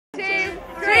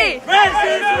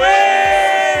Racers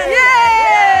win!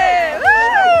 Yay!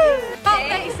 Woo! About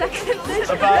 30 seconds. 30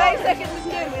 seconds is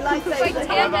good. We like 30 seconds.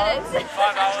 10 minutes.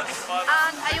 5 hours. 5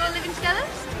 hours. And are you all living together?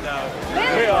 No.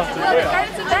 Really? We are. Well, We are. going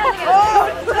to bed.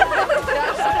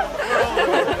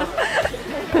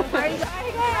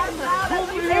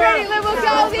 Are you ready? We'll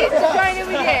get all these to join in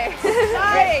with you.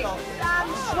 Ready?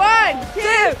 1,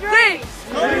 2, 3.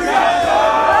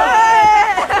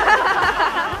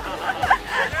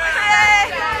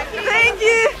 Thank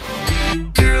you.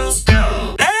 Girls go.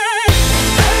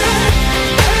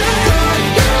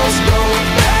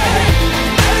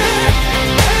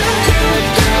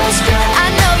 I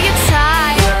know you're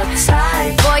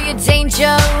tired, boy, you're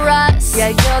dangerous. Yeah,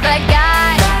 you're that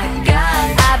guy.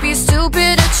 I'd be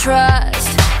stupid to trust,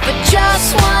 but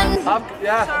just one.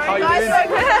 Yeah, how you doing?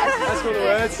 That's got the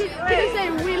words. Can you say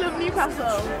we love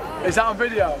Newcastle? Is that on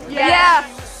video? Yeah.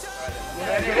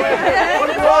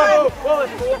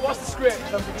 What's the script?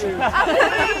 I'm confused. We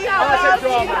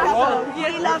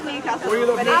love Newcastle. We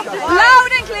love Newcastle.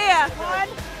 Loud and clear. 1,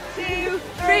 2,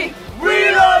 3. We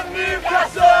love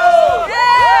Newcastle!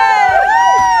 Yay!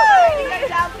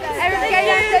 Everybody get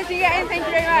downstairs. You get in. Thank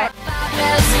you very much.